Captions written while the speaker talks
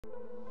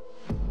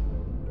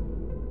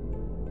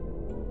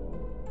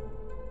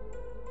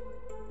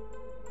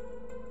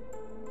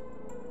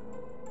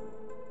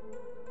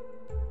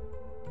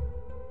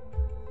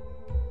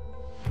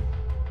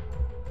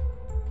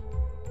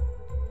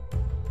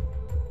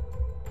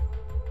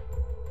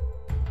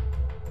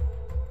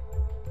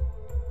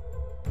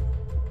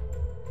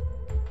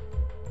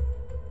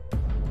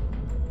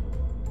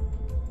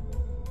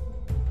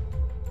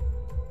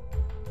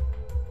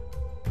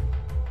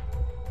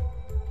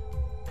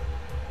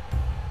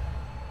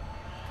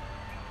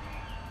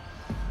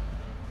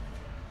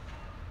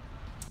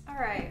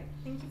Alright,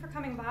 thank you for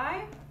coming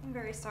by. I'm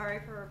very sorry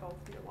for both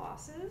of your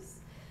losses.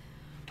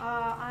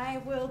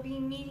 I will be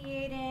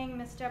mediating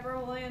Miss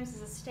Deborah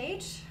Williams'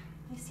 estate.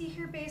 I see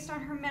here based on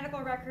her medical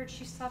record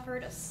she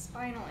suffered a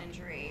spinal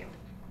injury.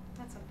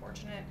 That's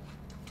unfortunate.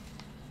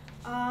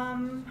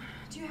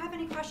 Do you have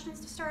any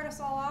questions to start us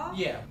all off?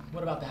 Yeah,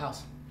 what about the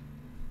house?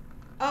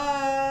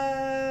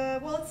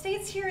 Well, it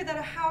states here that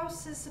a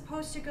house is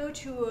supposed to go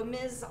to a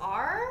Ms.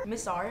 R.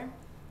 Miss R?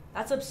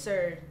 That's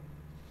absurd.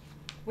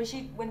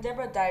 When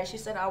Deborah died, she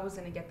said I was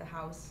gonna get the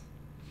house.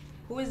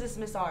 Who is this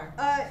Miss R?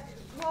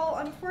 Well,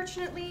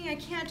 unfortunately, I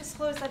can't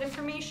disclose that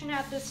information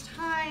at this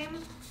time,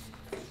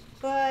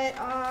 but,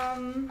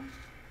 I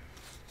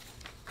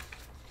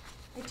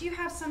do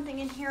have something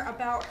in here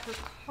about her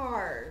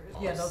cars.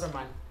 Yeah, those are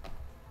mine.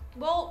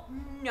 Well,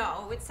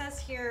 no, it says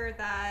here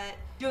that...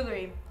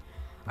 Jewelry.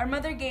 Our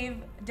mother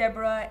gave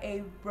Deborah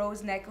a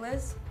rose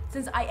necklace.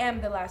 Since I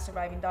am the last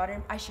surviving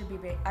daughter, I should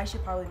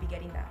probably be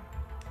getting that.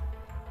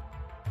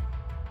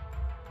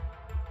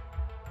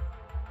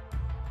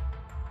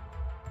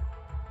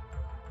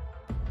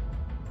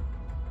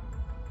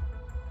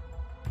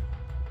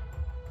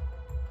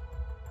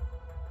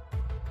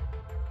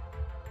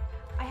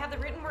 I have the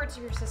written words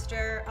of your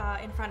sister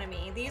in front of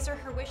me. These are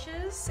her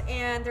wishes,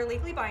 and they're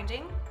legally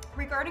binding.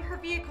 Regarding her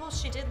vehicle,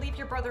 she did leave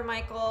your brother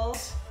Michael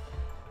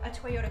a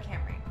Toyota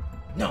Camry.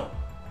 No.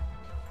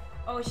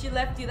 Oh, she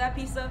left you that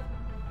piece of...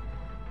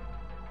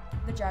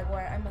 The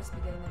Jaguar. I must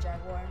be getting the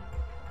Jaguar.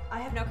 I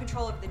have no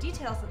control over the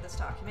details of this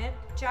document.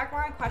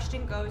 Jaguar in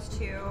question goes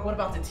to... What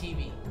about the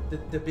TV?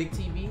 The big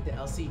TV, the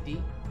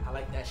LCD? I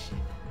like that shit.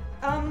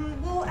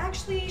 Well,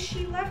 actually,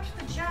 she left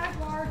the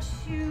Jaguar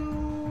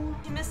to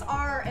Miss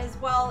R as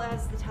well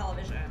as the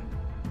television.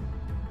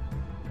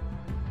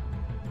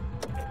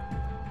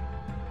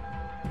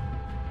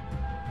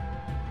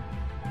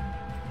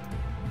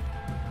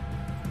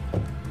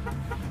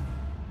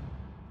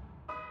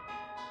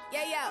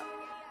 Yeah, yo.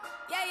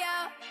 Yeah,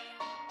 yo.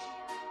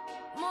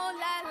 Moon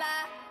la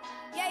la.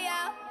 Yeah, yo.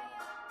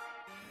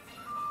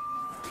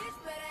 Bitch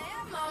better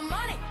have my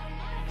money.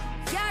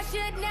 Y'all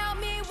should know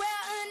me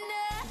well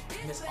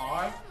enough. Miss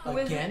R? Who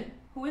is Again? it?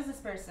 Who is this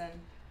person?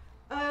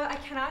 I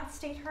cannot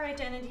state her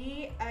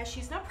identity as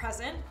she's not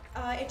present.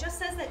 It just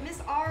says that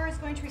Miss R is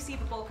going to receive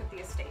the bulk of the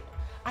estate.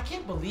 I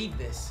can't believe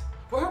this.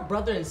 We're her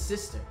brother and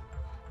sister.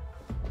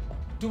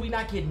 Do we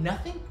not get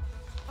nothing?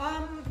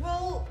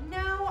 Well,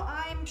 now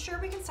I'm sure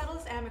we can settle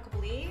this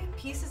amicably.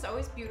 Peace is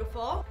always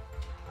beautiful.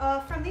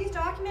 From these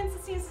documents,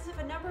 it seems as if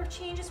a number of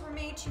changes were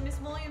made to Miss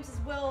Williams'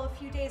 will a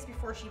few days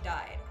before she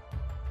died.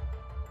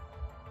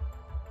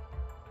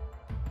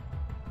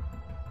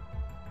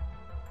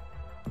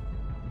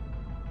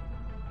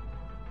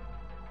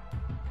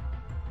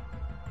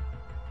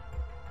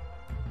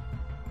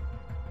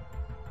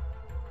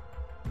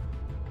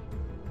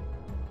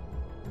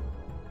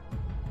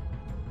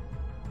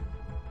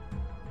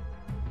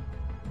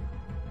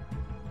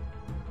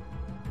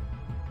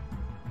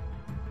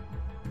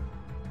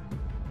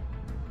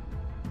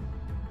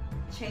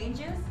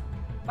 Changes?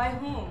 By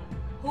whom?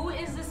 Who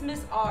is this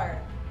Miss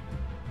R?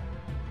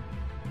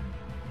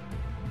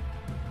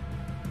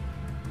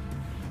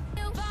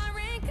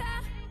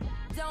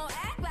 Don't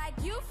act like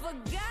you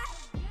forgot.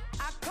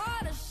 I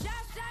called a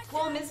shot.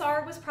 Well, Miss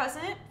R was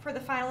present for the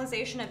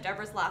finalization of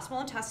Deborah's last will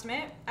and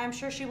testament. I'm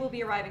sure she will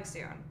be arriving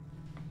soon.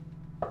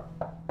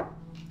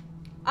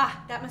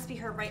 Ah, that must be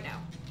her right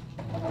now.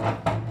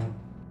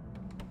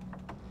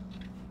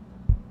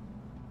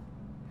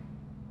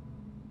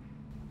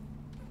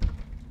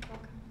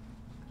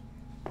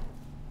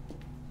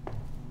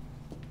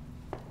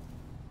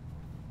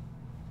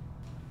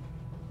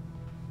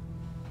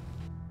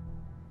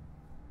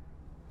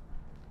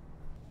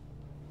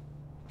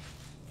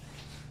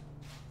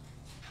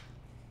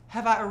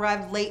 Have I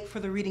arrived late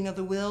for the reading of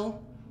the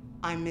will?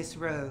 I'm Miss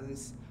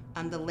Rose.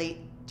 I'm the late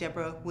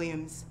Deborah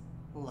Williams'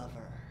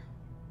 lover.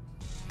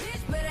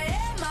 Bitch better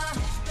have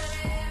my